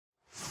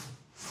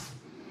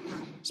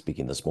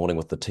Speaking this morning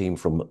with the team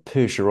from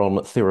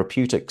Percheron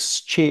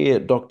Therapeutics, Chair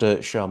Dr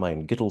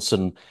Charmaine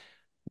Gittleson,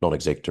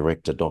 Non-Exec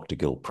Director Dr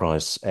Gil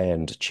Price,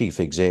 and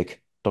Chief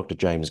Exec Dr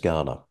James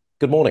Garner.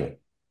 Good morning.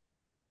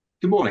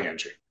 Good morning,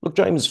 Andrew. Look,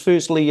 James,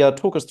 firstly,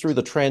 talk us through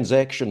the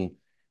transaction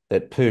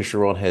that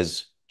Percheron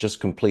has just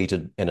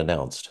completed and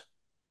announced.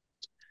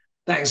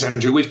 Thanks,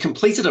 Andrew. We've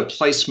completed a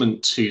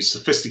placement to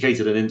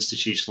sophisticated and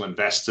institutional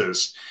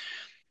investors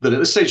that at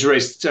this stage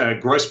raised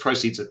gross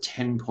proceeds of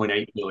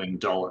 $10.8 million.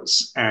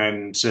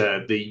 And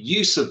the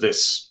use of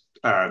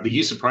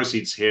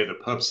proceeds here, the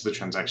purpose of the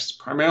transaction is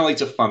primarily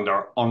to fund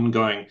our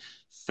ongoing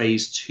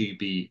Phase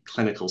IIb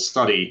clinical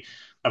study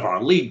of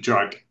our lead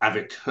drug,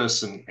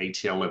 avicursen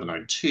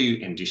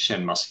ATL1102 in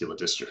Duchenne muscular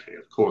dystrophy.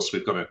 Of course,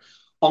 we've got an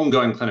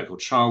ongoing clinical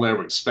trial there.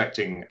 We're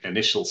expecting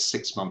initial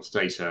 6-month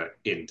data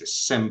in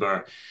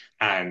December.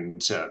 And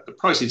the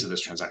proceeds of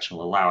this transaction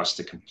will allow us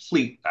to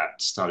complete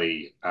that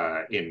study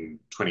in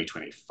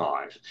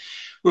 2025.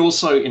 We're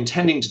also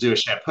intending to do a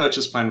share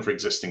purchase plan for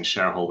existing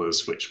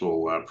shareholders, which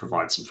we'll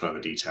provide some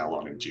further detail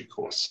on in due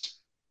course.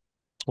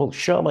 Well,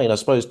 Charmaine, I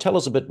suppose, tell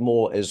us a bit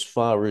more as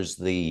far as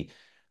the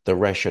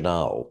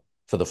rationale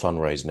for the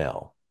fundraise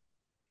now.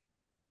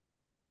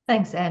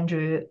 Thanks,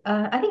 Andrew.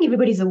 I think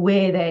everybody's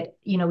aware that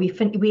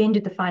we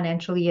ended the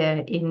financial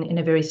year in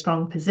a very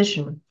strong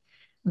position,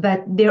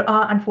 but there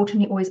are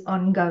unfortunately always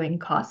ongoing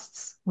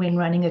costs when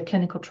running a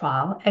clinical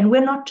trial, and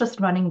we're not just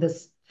running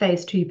this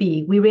Phase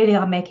IIb. We really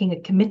are making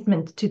a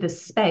commitment to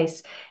this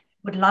space.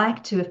 Would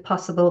like to, if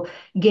possible,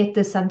 get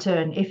this under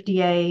an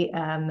FDA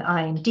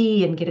IND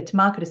and get it to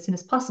market as soon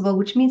as possible,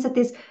 which means that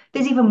there's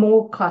even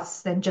more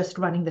costs than just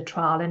running the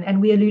trial.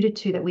 And we alluded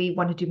to that we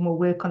want to do more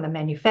work on the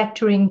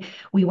manufacturing.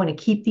 We want to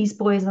keep these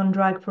boys on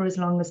drug for as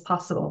long as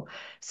possible.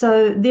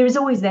 So there is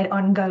always that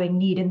ongoing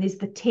need, and there's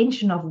the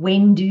tension of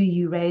when do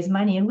you raise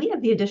money? And we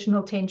have the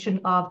additional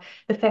tension of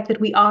the fact that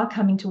we are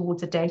coming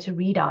towards a data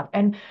readout.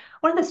 And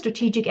one of the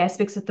strategic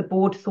aspects that the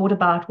board thought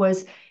about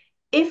was,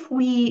 if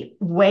we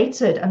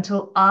waited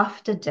until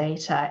after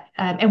data,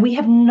 and we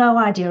have no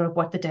idea of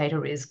what the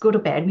data is, good or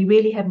bad, we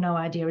really have no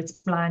idea, it's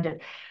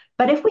blinded.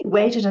 But if we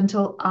waited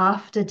until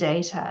after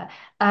data,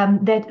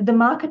 that the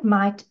market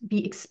might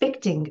be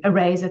expecting a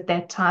raise at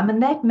that time,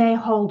 and that may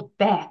hold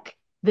back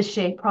the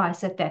share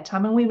price at that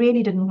time. And we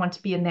really didn't want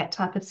to be in that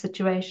type of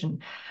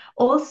situation.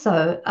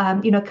 Also,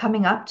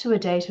 coming up to a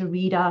data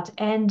readout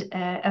and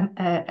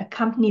a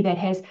company that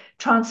has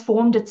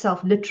transformed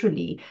itself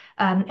literally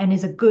and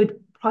is a good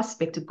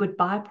prospect, a good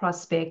buy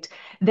prospect,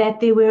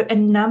 that there were a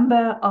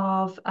number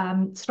of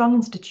strong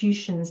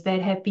institutions that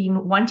have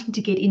been wanting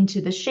to get into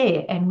the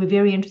share and were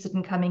very interested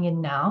in coming in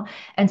now.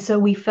 And so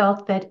we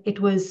felt that it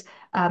was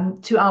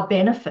to our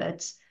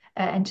benefit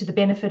and to the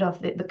benefit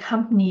of the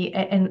company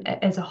and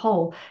as a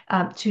whole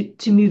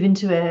to move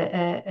into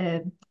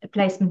a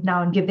placement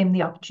now and give them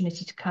the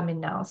opportunity to come in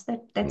now.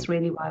 So that's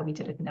really why we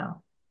did it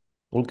now.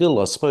 Well, Gil,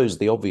 I suppose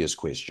the obvious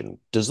question,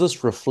 does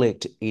this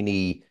reflect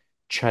any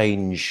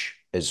change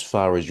as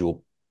far as your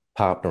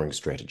partnering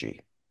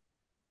strategy?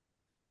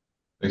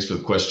 Thanks for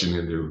the question,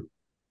 Andrew.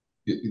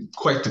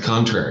 Quite the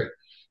contrary.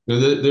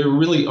 There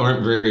really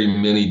aren't very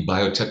many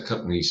biotech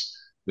companies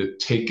that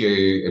take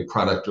a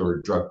product or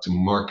a drug to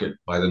market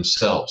by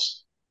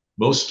themselves.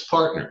 Most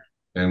partner,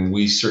 and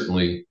we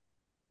certainly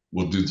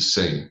will do the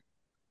same.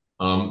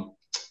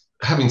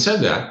 Having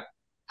said that,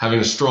 having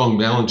a strong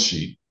balance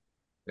sheet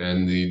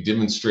and the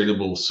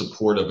demonstrable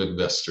support of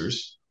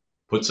investors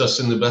puts us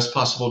in the best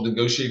possible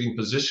negotiating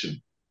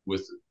position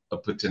with a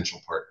potential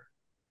partner,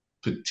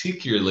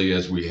 particularly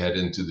as we head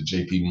into the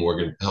JP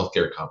Morgan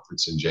Healthcare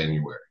Conference in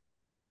January.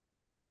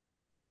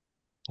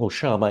 Well,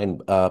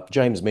 Charmaine,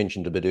 James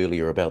mentioned a bit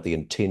earlier about the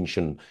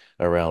intention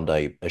around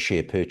a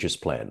share purchase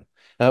plan.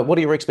 What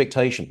are your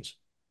expectations?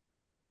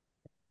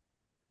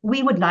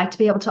 We would like to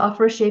be able to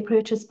offer a share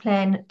purchase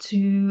plan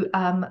to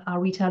our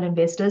retail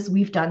investors.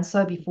 We've done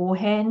so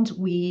beforehand.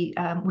 We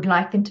would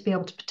like them to be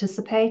able to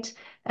participate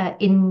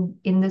in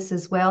this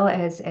as well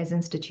as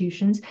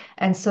institutions.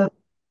 And so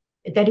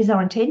that is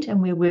our intent, and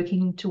we're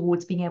working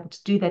towards being able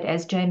to do that.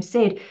 As James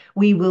said,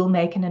 we will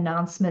make an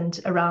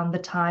announcement around the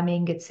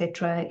timing,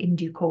 etc., in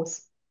due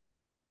course.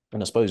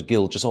 And I suppose,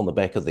 Gil, just on the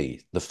back of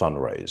the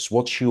fundraise,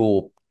 what's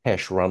your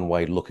cash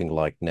runway looking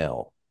like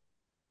now?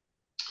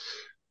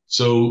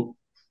 So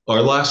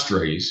our last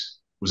raise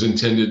was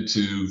intended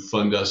to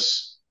fund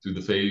us through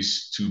the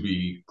Phase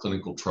IIb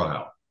clinical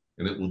trial,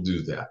 and it will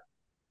do that.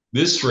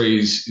 This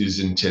raise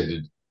is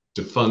intended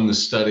to fund the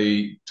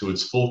study to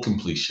its full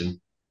completion,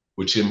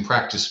 which in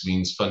practice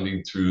means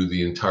funding through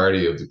the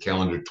entirety of the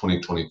calendar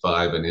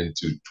 2025 and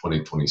into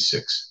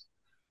 2026.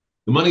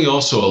 The money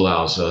also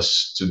allows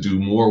us to do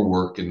more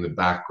work in the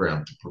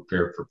background to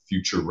prepare for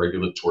future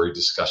regulatory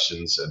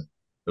discussions and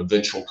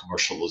eventual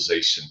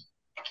commercialization.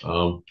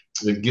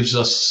 It gives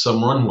us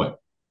some runway.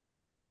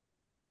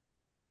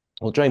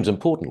 Well, James,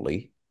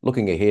 importantly,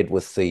 looking ahead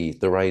with the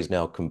raise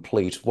now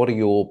complete, what are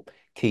your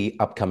key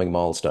upcoming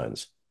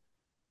milestones?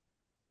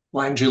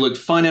 Well, Andrew, look,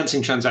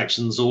 financing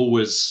transactions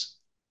always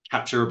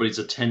capture everybody's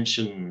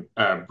attention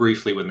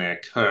briefly when they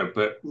occur,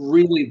 but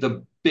really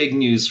the big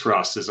news for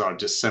us is our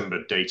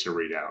December data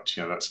readout.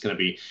 That's going to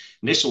be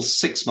initial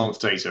 6-month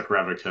data for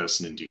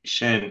avicursen and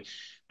Duchenne,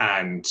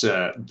 and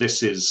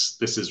this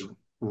is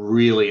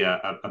really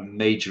a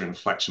major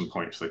inflection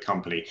point for the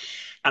company.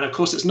 And of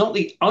course, it's not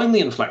the only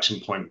inflection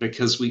point,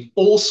 because we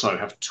also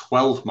have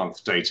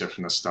 12-month data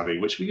from the study,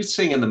 which we're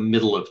seeing in the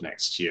middle of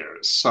next year.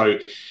 So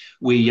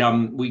we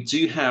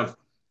do have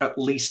at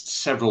least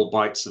several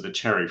bites of the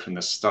cherry from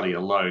this study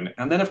alone.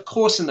 And then, of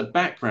course, in the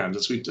background,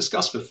 as we've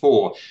discussed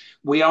before,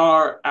 we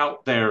are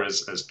out there,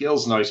 as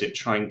Gil's noted,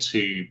 trying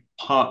to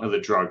partner the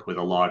drug with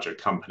a larger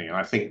company. And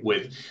I think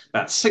with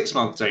that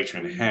 6-month data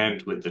in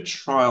hand, with the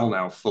trial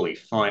now fully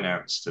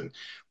financed, and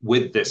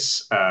with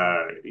this,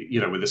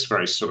 with this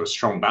very sort of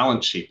strong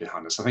balance sheet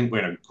behind us, I think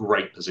we're in a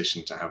great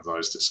position to have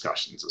those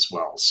discussions as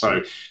well.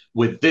 So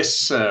with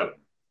this,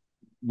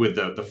 with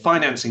the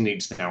financing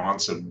needs now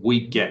answered,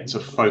 we get to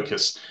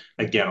focus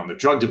again on the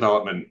drug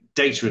development,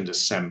 data in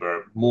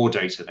December, more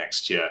data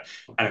next year,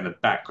 and in the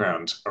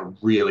background, a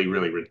really,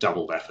 really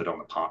redoubled effort on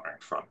the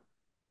partnering front.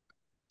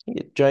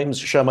 James,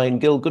 Charmaine,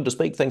 Gil, good to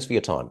speak. Thanks for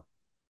your time.